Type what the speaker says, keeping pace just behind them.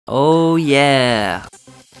Oh yeah.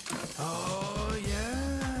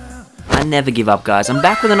 I never give up, guys. I'm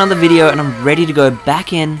back with another video and I'm ready to go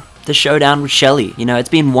back in the showdown with Shelly. You know, it's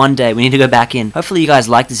been one day. We need to go back in. Hopefully you guys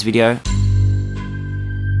like this video.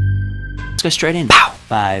 Let's go straight in. Pow!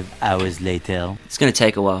 5 hours later. It's gonna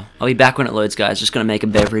take a while. I'll be back when it loads, guys. Just gonna make a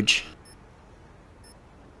beverage.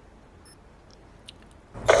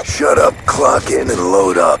 Shut up, clock in and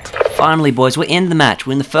load up. Finally, boys, we're in the match.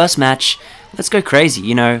 We're in the first match. Let's go crazy,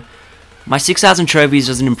 you know. My 6,000 trophies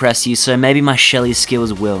doesn't impress you, so maybe my Shelly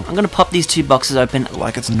skills will. I'm gonna pop these two boxes open.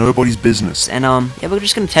 Like it's nobody's business. And, yeah, we're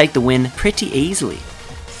just gonna take the win pretty easily.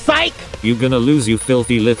 Psych! You're gonna lose, you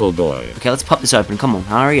filthy little boy. Okay, let's pop this open. Come on,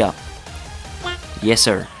 hurry up. Yes,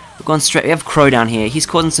 sir. We're going straight. We have Crow down here. He's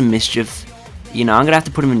causing some mischief. You know, I'm gonna have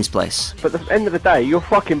to put him in his place. But at the end of the day, you're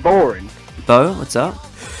fucking boring. Bo, what's up?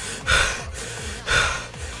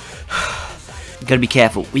 You gotta be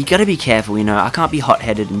careful. We gotta be careful, you know. I can't be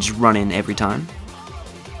hot-headed and just run in every time.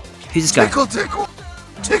 Who's this guy? Tickle, tickle,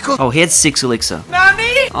 tickle. Oh, he had 6 elixir.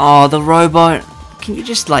 Nani? Oh, the robot. Can you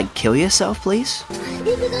just, like, kill yourself, please?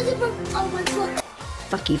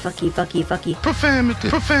 Fucky, fucky, fucky, fucky. Profanity,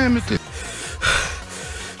 profanity.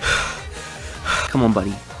 Come on,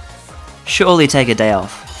 buddy. Surely take a day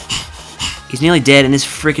off. He's nearly dead, and this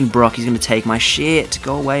freaking Brock, he's gonna take my shit.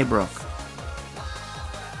 Go away, Brock.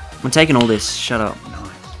 I'm taking all this. Shut up.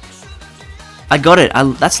 I got it.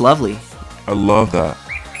 That's lovely. I love that.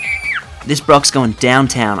 This Brock's going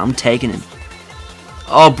downtown. I'm taking him.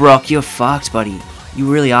 Oh, Brock, you're fucked, buddy.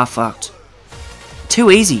 You really are fucked.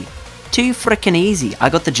 Too easy. Too freaking easy.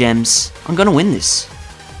 I got the gems. I'm gonna win this.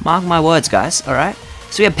 Mark my words, guys. Alright?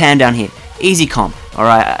 So we have Pam down here. Easy comp.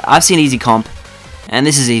 Alright, I've seen easy comp. And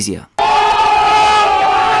this is easier.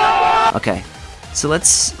 Okay. So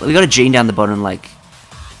we got a Jean down the bottom, like...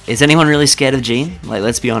 Is anyone really scared of Jean? Like,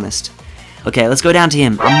 let's be honest. Okay, let's go down to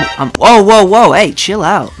him. Whoa, whoa, whoa, hey, chill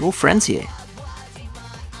out. We're all friends here.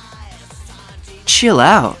 Chill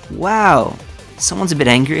out. Wow. Someone's a bit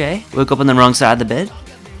angry, eh? Woke up on the wrong side of the bed.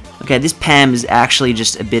 Okay, this Pam is actually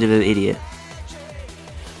just a bit of an idiot.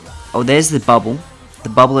 Oh, there's the bubble. The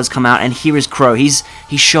bubble has come out, and here is Crow. He's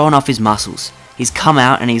showing off his muscles. He's come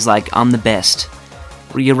out, and he's like, I'm the best.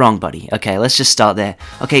 Well, you're wrong, buddy. Okay, let's just start there.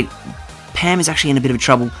 Okay, Pam is actually in a bit of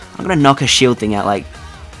trouble. I'm gonna knock her shield thing out, like,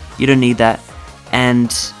 you don't need that. And...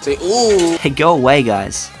 Say, ooh. Hey, go away,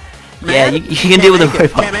 guys. Man, yeah, you can deal with the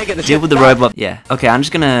robot. Deal with the robot. Yeah. Okay, I'm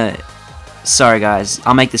just gonna... Sorry, guys.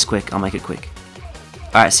 I'll make this quick. I'll make it quick.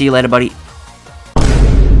 Alright, see you later, buddy.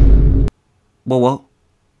 Whoa, whoa.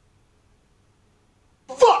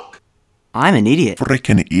 Fuck! I'm an idiot.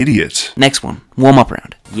 Freaking idiot. Next one. Warm-up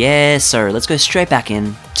round. Yes, sir. Let's go straight back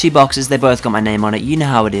in. 2 boxes. They both got my name on it. You know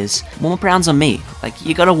how it is. Warm-up round's on me. Like,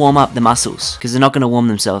 you gotta warm up the muscles, because they're not gonna warm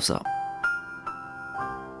themselves up.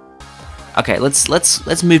 Okay, let's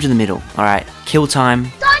move to the middle. Alright. Kill time.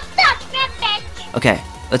 Don't touch me, bitch! Okay,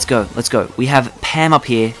 let's go. Let's go. We have Pam up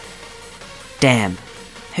here. Damn.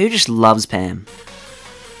 Who just loves Pam?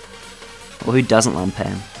 Or who doesn't love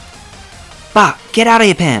Pam? Bah! Get out of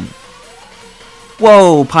here, Pam!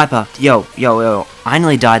 Whoa, Piper. Yo, yo, yo. I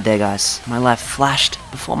nearly died there, guys. My life flashed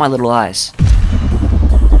before my little eyes.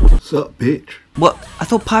 What's up, bitch? What? I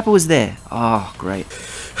thought Piper was there. Oh, great.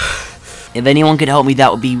 If anyone could help me,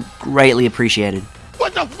 that would be greatly appreciated.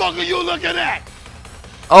 What the fuck are you looking at?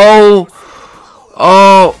 Oh!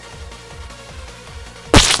 Oh!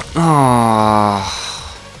 Oh!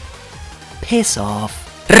 Piss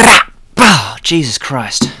off. Oh, Jesus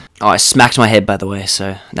Christ. Oh, I smacked my head, by the way,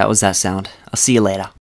 so that was that sound. I'll see you later.